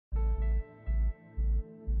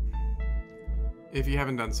If you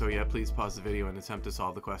haven't done so yet, please pause the video and attempt to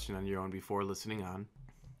solve the question on your own before listening on.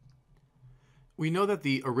 We know that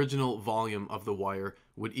the original volume of the wire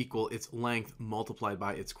would equal its length multiplied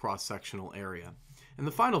by its cross-sectional area. And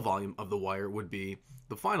the final volume of the wire would be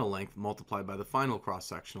the final length multiplied by the final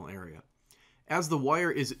cross-sectional area. As the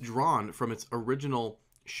wire is drawn from its original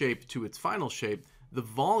shape to its final shape, the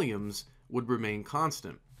volumes would remain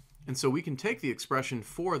constant. And so we can take the expression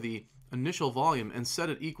for the initial volume and set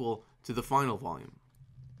it equal to the final volume.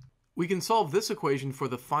 We can solve this equation for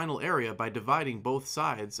the final area by dividing both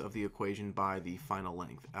sides of the equation by the final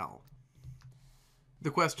length, L. The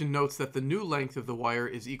question notes that the new length of the wire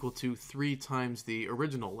is equal to 3 times the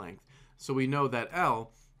original length. So we know that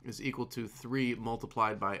L is equal to 3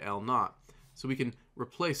 multiplied by L naught. So we can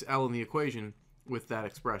replace L in the equation with that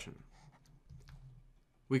expression.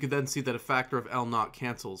 We could then see that a factor of L naught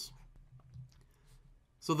cancels.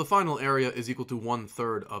 So the final area is equal to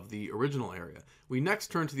 1/3 of the original area. We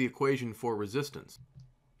next turn to the equation for resistance.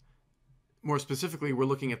 More specifically, we're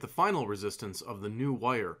looking at the final resistance of the new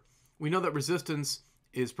wire. We know that resistance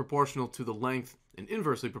is proportional to the length and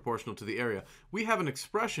inversely proportional to the area. We have an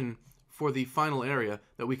expression for the final area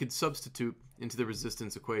that we could substitute into the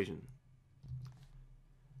resistance equation.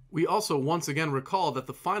 We also once again recall that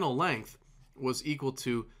the final length was equal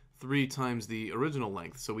to 3 times the original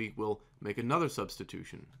length, so we will make another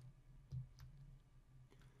substitution.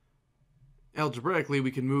 Algebraically,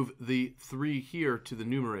 we can move the 3 here to the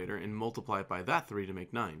numerator and multiply it by that 3 to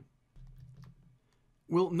make 9.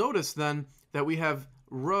 We'll notice then that we have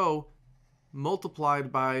rho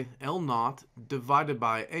multiplied by L naught divided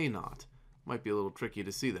by A naught. Might be a little tricky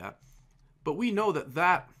to see that, but we know that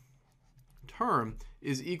that term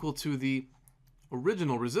is equal to the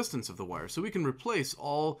original resistance of the wire, so we can replace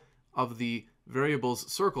all of the variables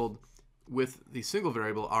circled with the single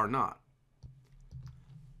variable R naught.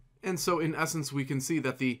 And so in essence we can see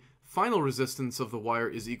that the final resistance of the wire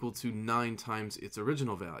is equal to 9 times its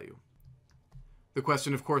original value. The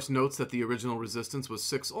question of course notes that the original resistance was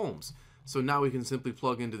 6 ohms, so now we can simply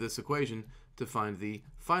plug into this equation to find the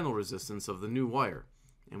final resistance of the new wire.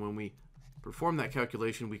 And when we perform that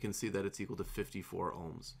calculation, we can see that it's equal to 54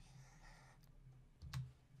 ohms.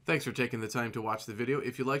 Thanks for taking the time to watch the video.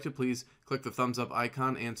 If you liked it, please click the thumbs up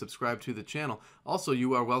icon and subscribe to the channel. Also,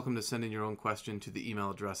 you are welcome to send in your own question to the email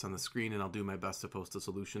address on the screen, and I'll do my best to post a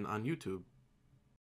solution on YouTube.